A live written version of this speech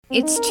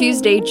It's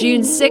Tuesday,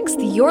 June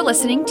 6th. You're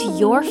listening to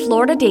Your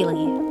Florida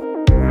Daily.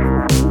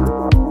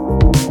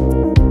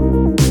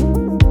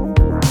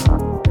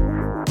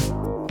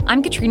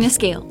 I'm Katrina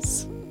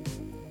Scales.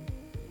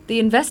 The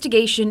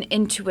investigation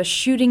into a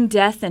shooting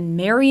death in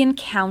Marion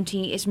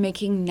County is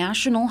making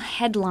national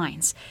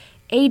headlines.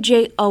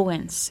 A.J.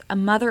 Owens, a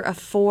mother of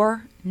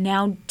four,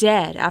 now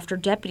dead after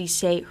deputies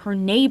say her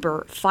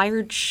neighbor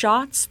fired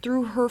shots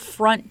through her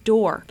front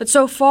door. But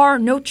so far,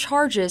 no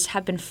charges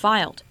have been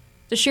filed.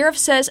 The sheriff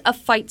says a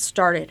fight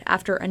started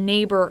after a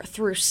neighbor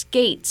threw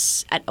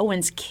skates at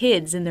Owens'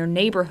 kids in their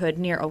neighborhood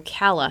near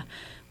Ocala.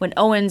 When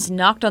Owens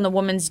knocked on the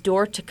woman's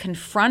door to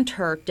confront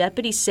her,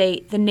 deputies say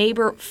the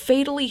neighbor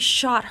fatally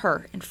shot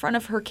her in front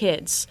of her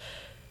kids.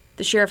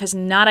 The sheriff has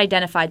not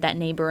identified that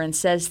neighbor and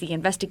says the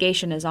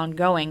investigation is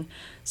ongoing.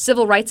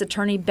 Civil rights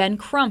attorney Ben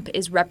Crump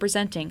is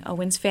representing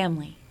Owens'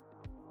 family.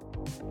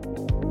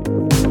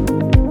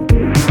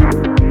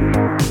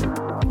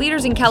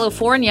 Leaders in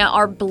California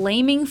are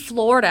blaming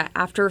Florida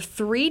after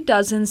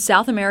 36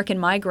 South American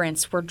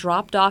migrants were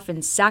dropped off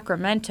in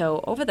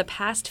Sacramento over the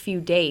past few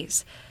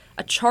days.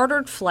 A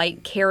chartered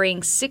flight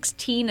carrying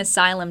 16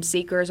 asylum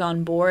seekers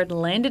on board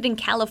landed in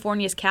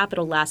California's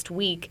capital last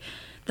week.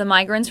 The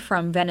migrants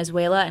from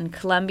Venezuela and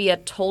Colombia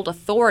told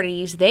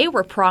authorities they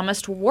were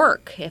promised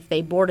work if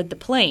they boarded the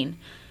plane.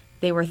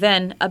 They were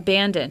then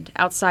abandoned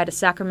outside a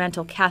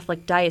Sacramento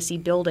Catholic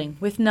Diocese building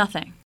with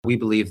nothing. We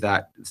believe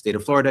that the state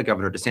of Florida,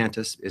 Governor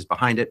DeSantis, is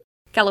behind it.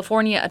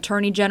 California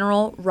Attorney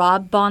General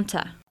Rob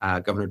Bonta.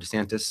 Governor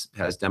DeSantis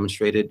has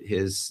demonstrated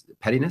his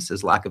pettiness,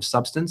 his lack of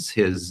substance,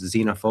 his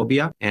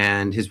xenophobia,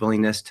 and his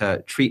willingness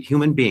to treat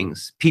human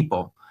beings,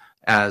 people,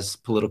 as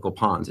political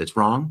pawns. It's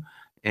wrong,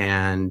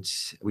 and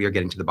we are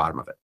getting to the bottom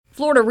of it.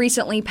 Florida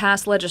recently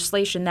passed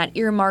legislation that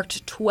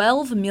earmarked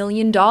 $12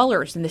 million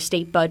in the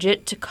state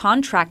budget to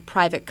contract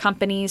private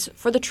companies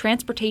for the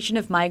transportation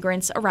of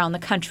migrants around the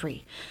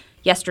country.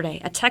 Yesterday,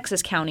 a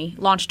Texas county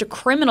launched a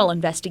criminal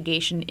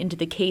investigation into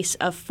the case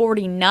of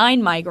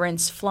 49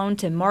 migrants flown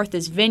to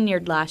Martha's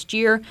Vineyard last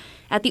year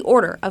at the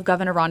order of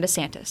Governor Ron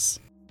DeSantis.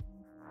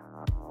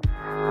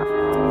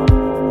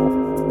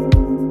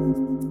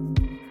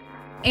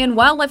 And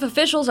wildlife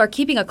officials are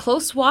keeping a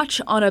close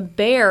watch on a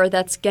bear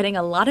that's getting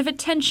a lot of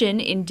attention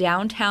in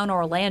downtown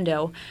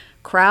Orlando.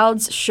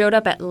 Crowds showed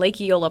up at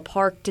Lake Eola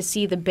Park to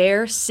see the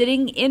bear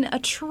sitting in a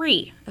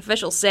tree.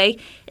 Officials say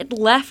it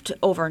left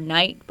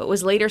overnight, but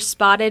was later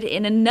spotted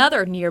in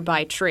another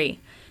nearby tree.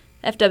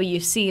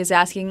 FWC is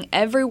asking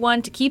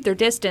everyone to keep their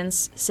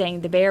distance,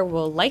 saying the bear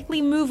will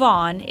likely move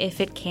on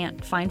if it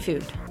can't find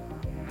food.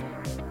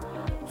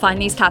 Find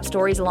these top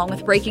stories along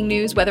with breaking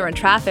news, weather, and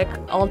traffic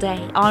all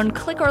day on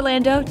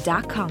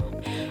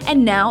clickorlando.com.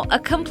 And now, a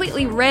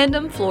completely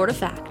random Florida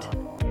fact.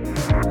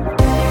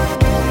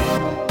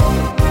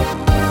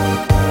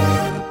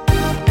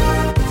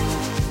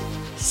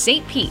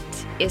 St. Pete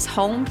is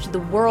home to the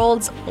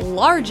world's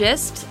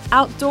largest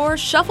outdoor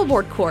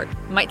shuffleboard court.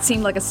 Might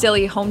seem like a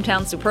silly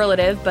hometown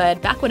superlative,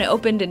 but back when it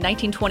opened in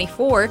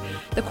 1924,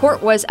 the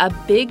court was a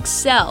big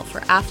sell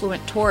for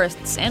affluent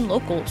tourists and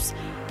locals.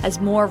 As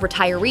more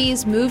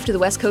retirees moved to the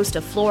west coast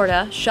of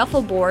Florida,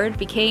 shuffleboard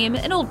became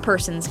an old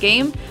person's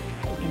game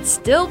and can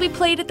still be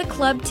played at the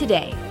club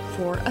today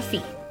for a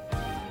fee.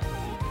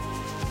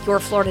 Your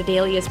Florida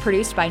Daily is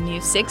produced by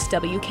News 6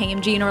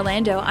 WKMG in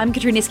Orlando. I'm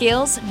Katrina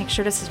Scales. Make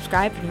sure to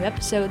subscribe for new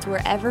episodes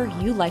wherever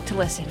you like to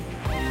listen.